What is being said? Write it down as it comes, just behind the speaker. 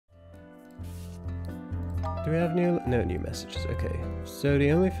Do we have no new messages? Okay. So the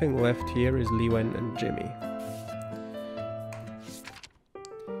only thing left here is Liwen and Jimmy.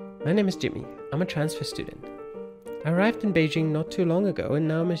 My name is Jimmy. I'm a transfer student. I arrived in Beijing not too long ago and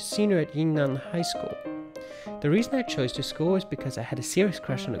now I'm a senior at Yingnan High School. The reason I chose this school is because I had a serious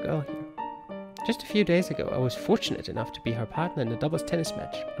crush on a girl here. Just a few days ago, I was fortunate enough to be her partner in a doubles tennis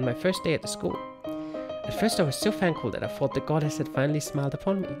match on my first day at the school. At first I was so thankful that I thought the goddess had finally smiled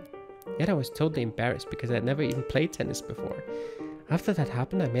upon me. Yet I was totally embarrassed because I had never even played tennis before. After that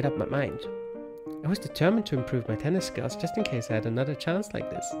happened, I made up my mind. I was determined to improve my tennis skills just in case I had another chance like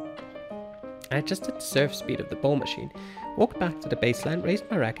this. I adjusted the serve speed of the ball machine, walked back to the baseline, raised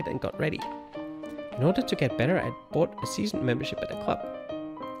my racket and got ready. In order to get better, I bought a season membership at a club.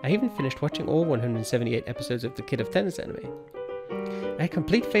 I even finished watching all 178 episodes of the Kid of Tennis anime. I had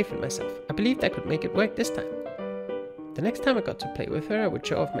complete faith in myself. I believed I could make it work this time. The next time I got to play with her, I would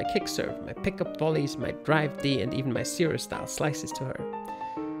show off my kick serve, my pickup volleys, my drive D, and even my zero-style slices to her.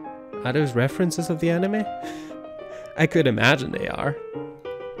 Are those references of the anime? I could imagine they are.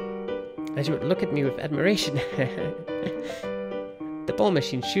 And she would look at me with admiration. The ball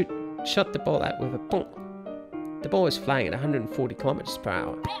machine shot the ball out with a boom. The ball was flying at 140 kilometers per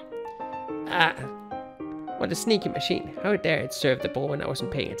hour. Ah! What a sneaky machine. How dare it serve the ball when I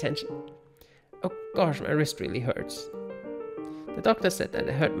wasn't paying attention. Oh gosh, my wrist really hurts. The doctor said that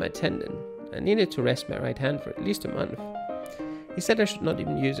I hurt my tendon. I needed to rest my right hand for at least a month. He said I should not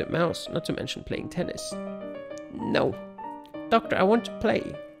even use a mouse, not to mention playing tennis. No. Doctor, I want to play.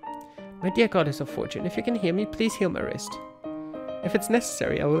 My dear goddess of fortune, if you can hear me, please heal my wrist. If it's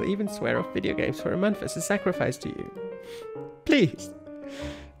necessary, I will even swear off video games for a month as a sacrifice to you. Please.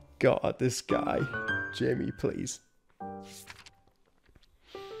 God, this guy. Jimmy, please.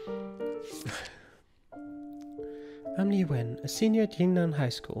 I'm Li Wen, a senior at Yingnan High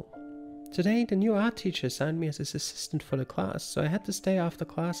School. Today, the new art teacher assigned me as his assistant for the class, so I had to stay after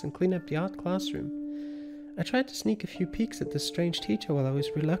class and clean up the art classroom. I tried to sneak a few peeks at this strange teacher while I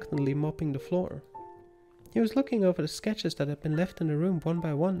was reluctantly mopping the floor. He was looking over the sketches that had been left in the room one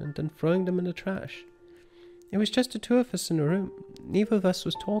by one and then throwing them in the trash. It was just the two of us in the room. Neither of us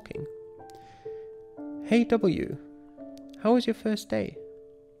was talking. Hey W, how was your first day?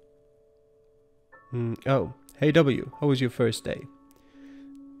 Oh, hey W, how was your first day?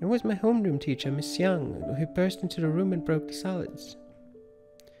 It was my homeroom teacher, Miss Yang, who burst into the room and broke the salads.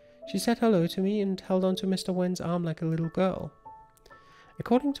 She said hello to me and held onto Mr. Wen's arm like a little girl.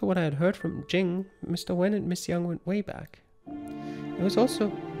 According to what I had heard from Jing, Mr. Wen and Miss Yang went way back. It was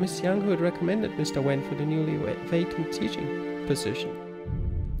also Miss Yang who had recommended Mr. Wen for the newly vacant teaching position.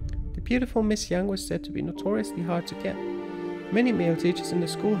 The beautiful Miss Yang was said to be notoriously hard to get. Many male teachers in the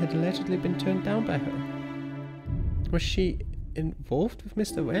school had allegedly been turned down by her. Was she involved with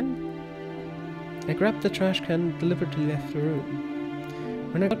Mr. Wen? I grabbed the trash can and deliberately left the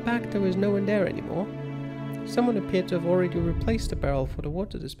room. When I got back, there was no one there anymore. Someone appeared to have already replaced the barrel for the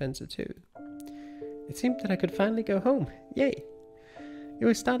water dispenser too. It seemed that I could finally go home. Yay! It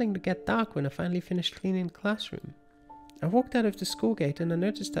was starting to get dark when I finally finished cleaning the classroom. I walked out of the school gate and I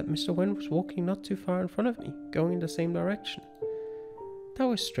noticed that Mr. Wen was walking not too far in front of me, going in the same direction. That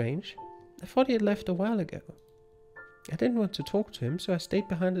was strange. I thought he had left a while ago. I didn't want to talk to him, so I stayed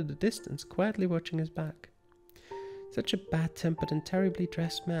behind at a distance, quietly watching his back. Such a bad-tempered and terribly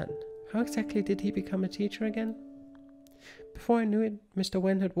dressed man. How exactly did he become a teacher again? Before I knew it, Mr.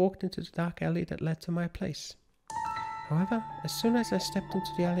 Wen had walked into the dark alley that led to my place. However, as soon as I stepped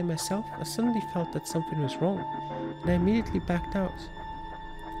into the alley myself, I suddenly felt that something was wrong, and I immediately backed out.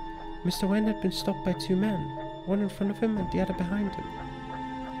 Mr. Wen had been stopped by two men, one in front of him and the other behind him.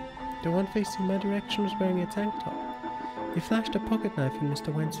 The one facing my direction was wearing a tank top. He flashed a pocket knife in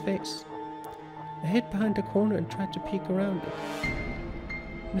Mr. Wen's face. I hid behind a corner and tried to peek around it.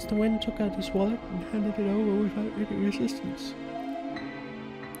 Mr. Wen took out his wallet and handed it over without any resistance.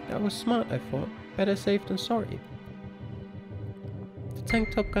 That was smart, I thought. Better safe than sorry. The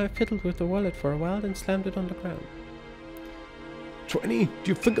tank top guy fiddled with the wallet for a while, then slammed it on the ground. 20? Do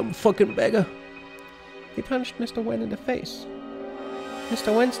you think I'm a fucking beggar? He punched Mr. Wen in the face.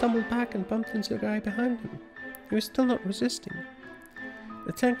 Mr. Wen stumbled back and bumped into the guy behind him. He was still not resisting.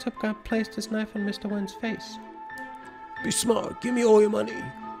 The tank top guy placed his knife on Mr. Wen's face. Be smart, give me all your money.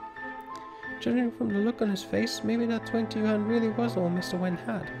 Judging from the look on his face, maybe that 20 yuan really was all Mr. Wen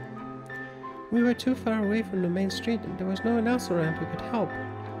had. We were too far away from the main street and there was no one else around who could help.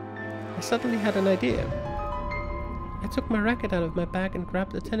 I suddenly had an idea. I took my racket out of my bag and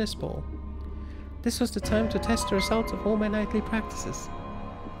grabbed a tennis ball. This was the time to test the results of all my nightly practices.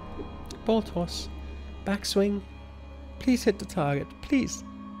 Ball toss, backswing, please hit the target, please.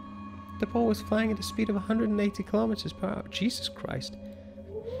 the ball was flying at a speed of 180 kilometers per hour. Jesus Christ.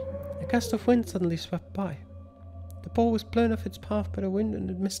 A gust of wind suddenly swept by. The ball was blown off its path by the wind and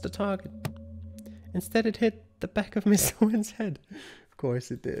it missed the target. Instead, it hit the back of Mr. Wen's head. Of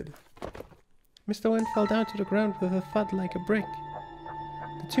course it did. Mr. Wen fell down to the ground with a thud like a brick.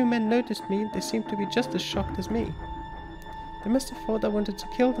 The two men noticed me and they seemed to be just as shocked as me. They must have thought I wanted to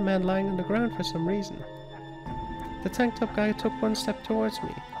kill the man lying on the ground for some reason. The tank-top guy took one step towards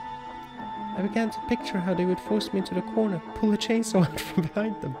me. I began to picture how they would force me into the corner, pull a chainsaw out from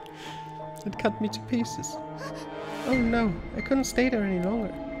behind them, and cut me to pieces. Oh no, I couldn't stay there any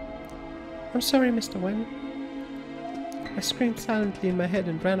longer. I'm sorry, Mr. Wen. I screamed silently in my head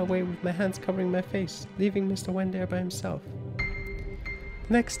and ran away with my hands covering my face, leaving Mr. Wen there by himself.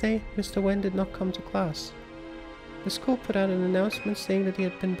 The next day, Mr. Wen did not come to class. The school put out an announcement saying that he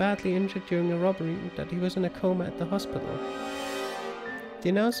had been badly injured during a robbery and that he was in a coma at the hospital. The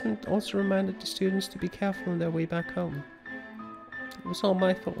announcement also reminded the students to be careful on their way back home. It was all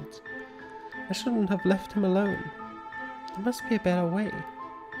my fault. I shouldn't have left him alone. There must be a better way.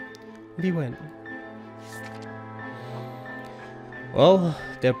 Li Wen. Well,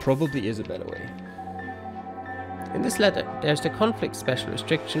 there probably is a better way. In this letter, there's the conflict special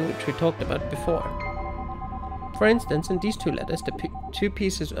restriction which we talked about before. For instance, in these two letters, the two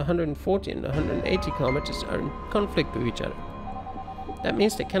pieces 140 and 180 kilometers are in conflict with each other. That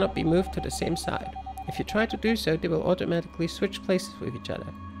means they cannot be moved to the same side. If you try to do so, they will automatically switch places with each other.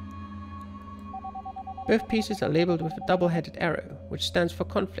 Both pieces are labeled with a double-headed arrow, which stands for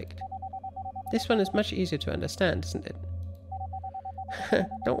conflict. This one is much easier to understand, isn't it?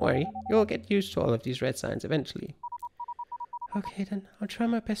 Don't worry, you'll get used to all of these red signs eventually. Okay then, I'll try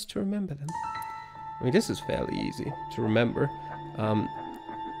my best to remember them. I mean, this is fairly easy to remember.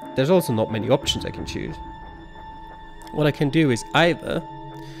 There's also not many options I can choose. What I can do is either...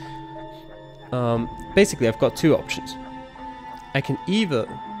 basically, I've got two options. I can either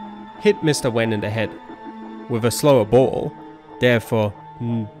hit Mr. Wen in the head with a slower ball, therefore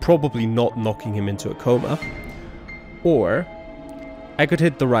probably not knocking him into a coma, or I could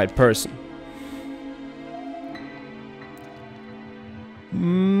hit the right person.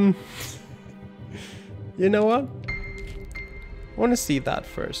 You know what? I want to see that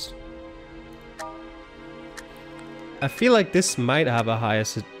first. I feel like this might have a higher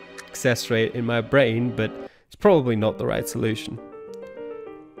success rate in my brain, but it's probably not the right solution.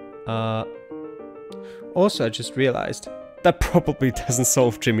 Also, I just realized that probably doesn't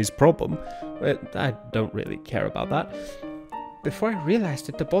solve Jimmy's problem, but I don't really care about that. Before I realized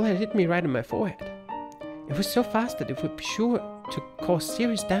it, the ball had hit me right in my forehead. It was so fast that it would be sure to cause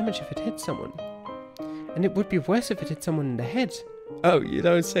serious damage if it hit someone. And it would be worse if it hit someone in the head. Oh, you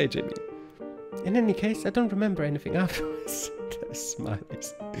don't say, Jimmy. In any case, I don't remember anything afterwards. Those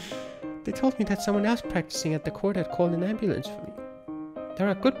smileys. They told me that someone else practicing at the court had called an ambulance for me. There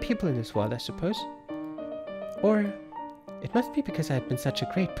are good people in this world, I suppose. Or it must be because I had been such a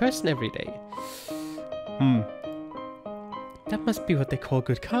great person every day. That must be what they call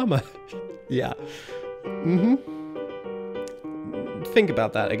good karma. Yeah. Think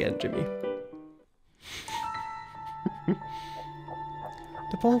about that again, Jimmy.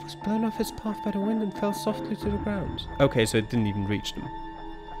 The ball was blown off its path by the wind and fell softly to the ground. Okay, so it didn't even reach them.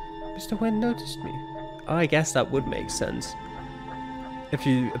 Mr. Wen noticed me. I guess that would make sense. If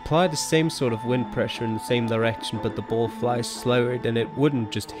you apply the same sort of wind pressure in the same direction, but the ball flies slower, then it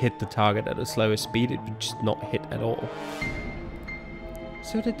wouldn't just hit the target at a slower speed, it would just not hit at all.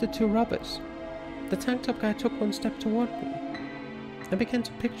 So did the two robbers. The tank top guy took one step toward me. I began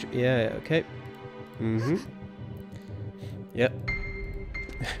to picture... Yeah, okay. Yep.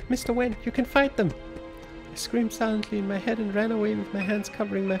 Mr. Wen, you can fight them! I screamed silently in my head and ran away with my hands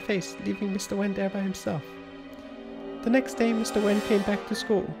covering my face, leaving Mr. Wen there by himself. The next day, Mr. Wen came back to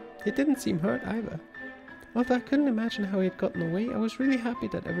school. He didn't seem hurt either. Although I couldn't imagine how he had gotten away, I was really happy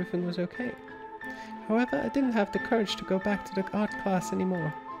that everything was okay. However, I didn't have the courage to go back to the art class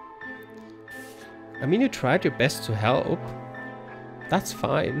anymore. I mean, you tried your best to help. That's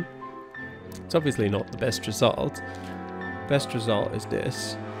fine. It's obviously not the best result. Best result is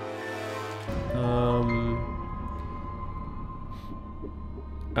this.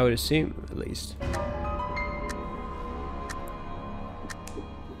 I would assume, at least.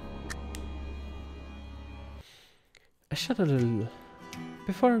 I shuddered a little,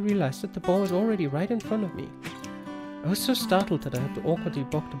 before I realized that the ball was already right in front of me. I was so startled that I had to awkwardly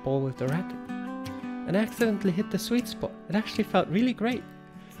block the ball with the racket, and I accidentally hit the sweet spot. It actually felt really great.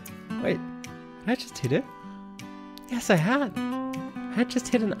 Wait, did I just hit it? Yes, I had. I had just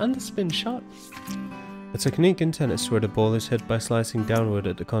hit an underspin shot. A technique in tennis where the ball is hit by slicing downward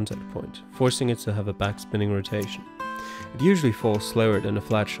at the contact point, forcing it to have a backspinning rotation. It usually falls slower than a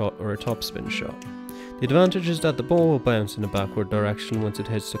flat shot or a topspin shot. The advantage is that the ball will bounce in a backward direction once it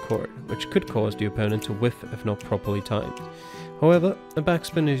hits the court, which could cause the opponent to whiff if not properly timed. However, a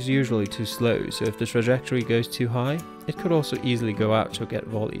backspin is usually too slow, so if the trajectory goes too high, it could also easily go out or get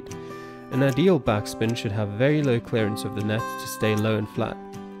volleyed. An ideal backspin should have very low clearance of the net to stay low and flat.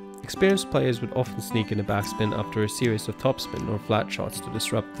 Experienced players would often sneak in a backspin after a series of topspin or flat shots to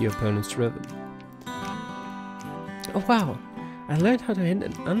disrupt the opponent's rhythm. Oh wow, I learned how to hit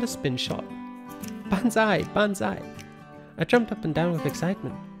an underspin shot. Banzai! Banzai! I jumped up and down with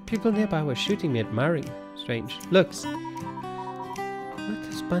excitement. People nearby were shooting me admiring. Strange looks. What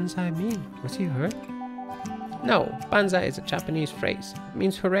does Banzai mean? Was he hurt? No, Banzai is a Japanese phrase. It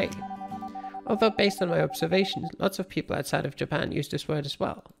means hooray. Although based on my observations, lots of people outside of Japan use this word as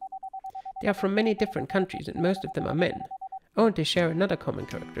well. They are from many different countries and most of them are men. Oh, and they share another common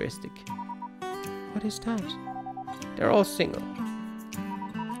characteristic. What is that? They're all single.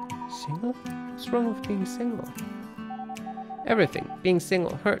 Single? What's wrong with being single? Everything. Being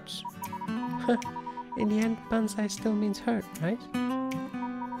single hurts. In the end, Banzai still means hurt, right?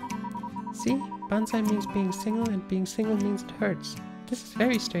 See? Banzai means being single and being single means it hurts. This is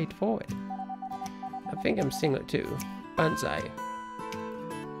very straightforward. I think I'm single too. Banzai.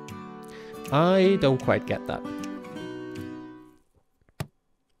 I don't quite get that.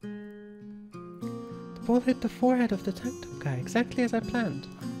 The ball hit the forehead of the tank top guy exactly as I planned.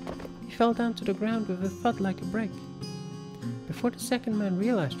 He fell down to the ground with a thud like a brick. Before the second man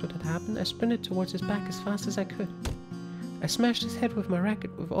realized what had happened, I sprinted towards his back as fast as I could. I smashed his head with my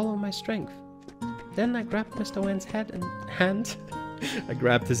racket with all of my strength. Then I grabbed Mr. Wen's head and hand. I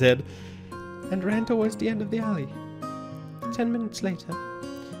grabbed his head and ran towards the end of the alley. 10 minutes later,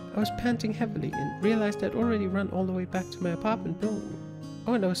 I was panting heavily and realized I'd already run all the way back to my apartment building.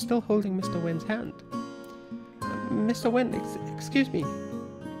 Oh, and I was still holding Mr. Wen's hand. Mr. Wen, excuse me.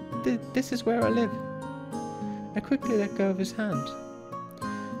 This is where I live. I quickly let go of his hand.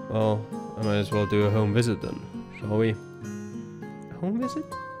 Well, I might as well do a home visit then, shall we? A home visit?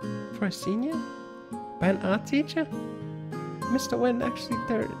 For a senior? By an art teacher? Mr. Wen, actually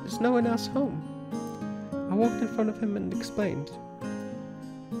there is no one else home. I walked in front of him and explained.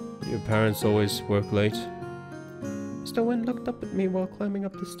 Your parents always work late? Mr. Wen looked up at me while climbing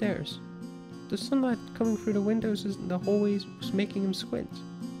up the stairs. The sunlight coming through the windows in the hallways was making him squint.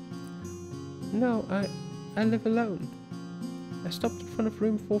 No, I live alone. I stopped in front of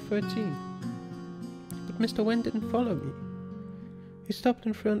room 413. But Mr. Wen didn't follow me. He stopped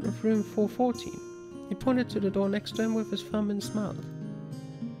in front of room 414. He pointed to the door next to him with his thumb and smiled.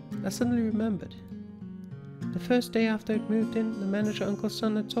 I suddenly remembered. The first day after I'd moved in, the manager Uncle's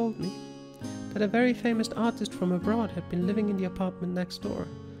son had told me that a very famous artist from abroad had been living in the apartment next door.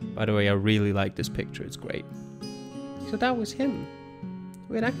 By the way, I really like this picture, it's great. So that was him.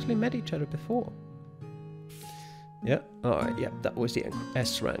 We had actually met each other before. Yeah, alright, yeah, that was the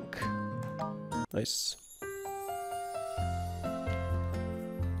S rank. Nice.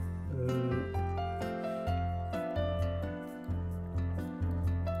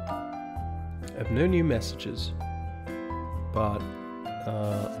 I have no new messages, but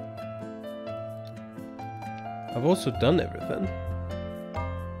I've also done everything.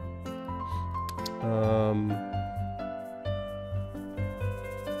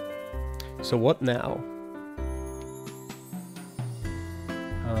 So what now?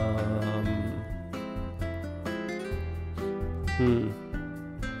 Do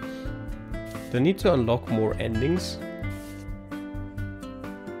I need to unlock more endings?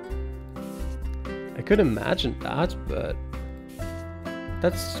 I could imagine that, but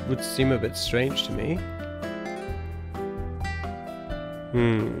that would seem a bit strange to me.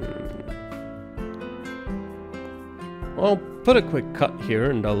 I'll put a quick cut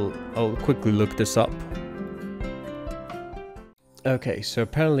here and I'll quickly look this up. Okay, so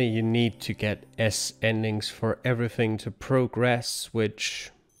apparently you need to get S endings for everything to progress,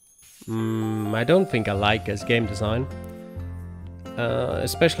 which I don't think I like as game design.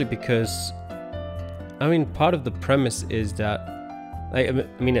 Especially because, I mean, part of the premise is that, I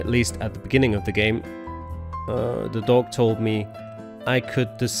mean, at least at the beginning of the game, the dog told me I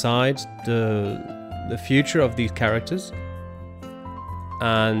could decide the future of these characters,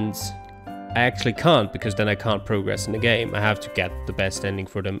 and I actually can't, because then I can't progress in the game. I have to get the best ending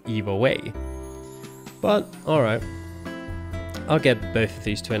for them either way. But, alright. I'll get both of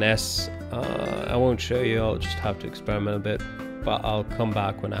these to an S. I won't show you, I'll just have to experiment a bit, but I'll come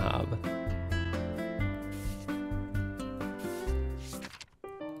back when I have.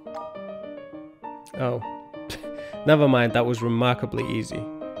 Oh. Never mind, that was remarkably easy.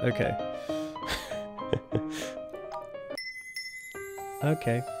 Okay.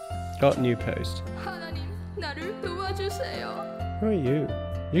 Okay. Got new post. Who are you?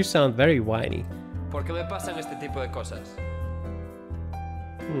 You sound very whiny. ¿Por qué me pasan este tipo de cosas?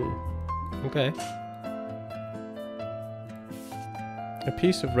 Okay. A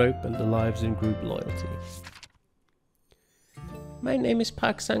piece of rope and the lives in group loyalty. My name is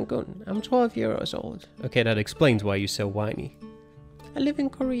Park Sang-gun. I'm 12 years old. Okay, that explains why you're so whiny. I live in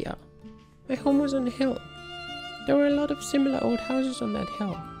Korea. My home was on a hill. There were a lot of similar old houses on that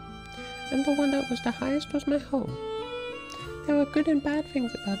hill. And the one that was the highest was my home. There were good and bad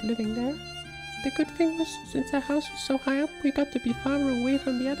things about living there. The good thing was, since our house was so high up, we got to be far away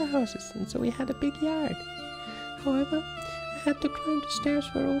from the other houses, and so we had a big yard. However, I had to climb the stairs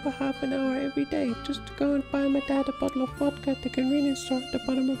for over half an hour every day just to go and buy my dad a bottle of vodka at the convenience store at the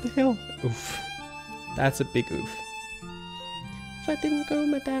bottom of the hill. Oof. That's a big oof. If I didn't go,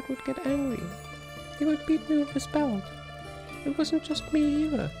 my dad would get angry. He would beat me with his belt. It wasn't just me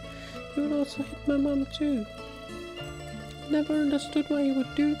either. He would also hit my mom too. I never understood why he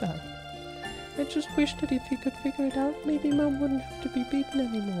would do that. I just wished that if he could figure it out, maybe Mom wouldn't have to be beaten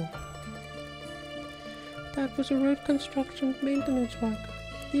anymore. Dad was a road construction maintenance worker.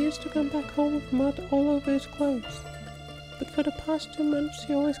 He used to come back home with mud all over his clothes. But for the past 2 months,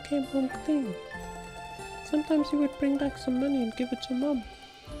 he always came home clean. Sometimes he would bring back some money and give it to Mom.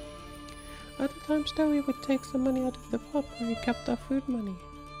 Other times though, he would take some money out of the pot where he kept our food money.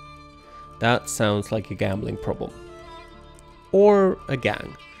 That sounds like a gambling problem. Or a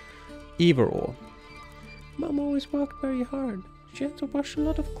gang. Either or. Mom always worked very hard. She had to wash a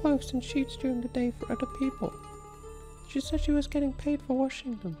lot of clothes and sheets during the day for other people. She said she was getting paid for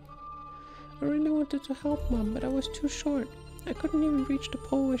washing them. I really wanted to help Mom, but I was too short. I couldn't even reach the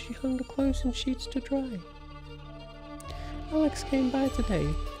pole where she hung the clothes and sheets to dry. Alex came by today.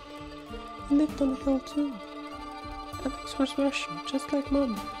 He lived on the hill too. Alex was Russian, just like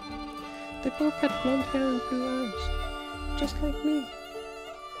Mom. They both had blonde hair and blue eyes, just like me.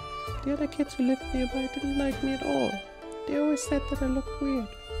 The other kids who lived nearby didn't like me at all. They always said that I looked weird.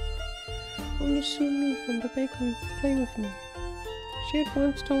 Only Sue Mi from the bakery would play with me. She had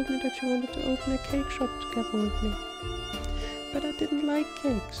once told me that she wanted to open a cake shop together with me. But I didn't like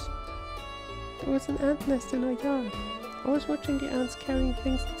cakes. There was an ant nest in our yard. I was watching the ants carrying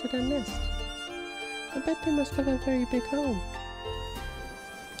things into their nest. I bet they must have a very big home.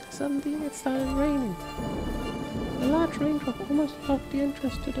 Suddenly it started raining. A large raindrop almost blocked the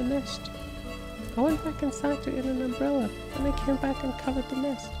entrance to the nest. I went back inside to get an umbrella, and I came back and covered the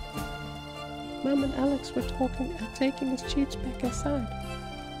nest. Mom and Alex were talking and taking his sheets back inside.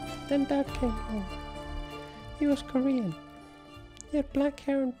 Then Dad came home. He was Korean. He had black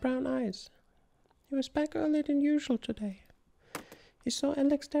hair and brown eyes. He was back earlier than usual today. He saw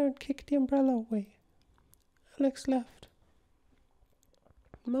Alex there and kicked the umbrella away. Alex left.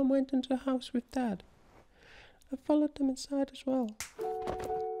 Mom went into the house with Dad. I followed them inside as well.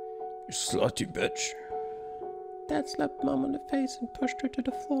 You slutty bitch. Dad slapped Mom on the face and pushed her to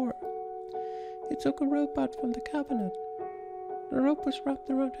the floor. He took a rope out from the cabinet. The rope was wrapped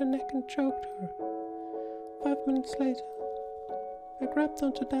around her neck and choked her. 5 minutes later, I grabbed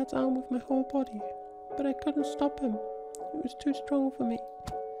onto Dad's arm with my whole body, but I couldn't stop him. He was too strong for me.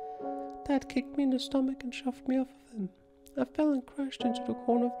 Dad kicked me in the stomach and shoved me off of him. I fell and crashed into the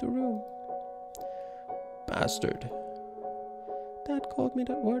corner of the room. Bastard. Dad called me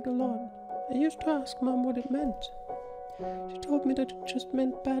that word a lot. I used to ask Mom what it meant. She told me that it just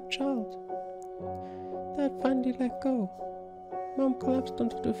meant bad child. Dad finally let go. Mom collapsed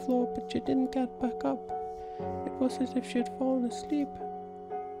onto the floor, but she didn't get back up. It was as if she had fallen asleep.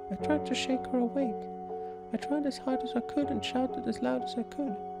 I tried to shake her awake. I tried as hard as I could and shouted as loud as I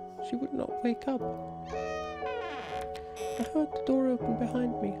could. She would not wake up. I heard the door open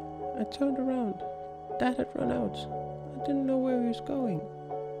behind me. I turned around. Dad had run out. I didn't know where he was going.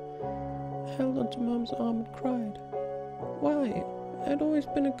 I held onto Mom's arm and cried. Why? I had always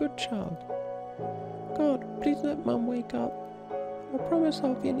been a good child. God, please let Mom wake up. I promise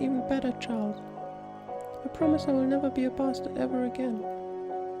I'll be an even better child. I promise I will never be a bastard ever again.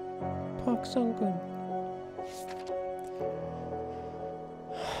 Park Sang-gun.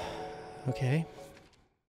 Okay.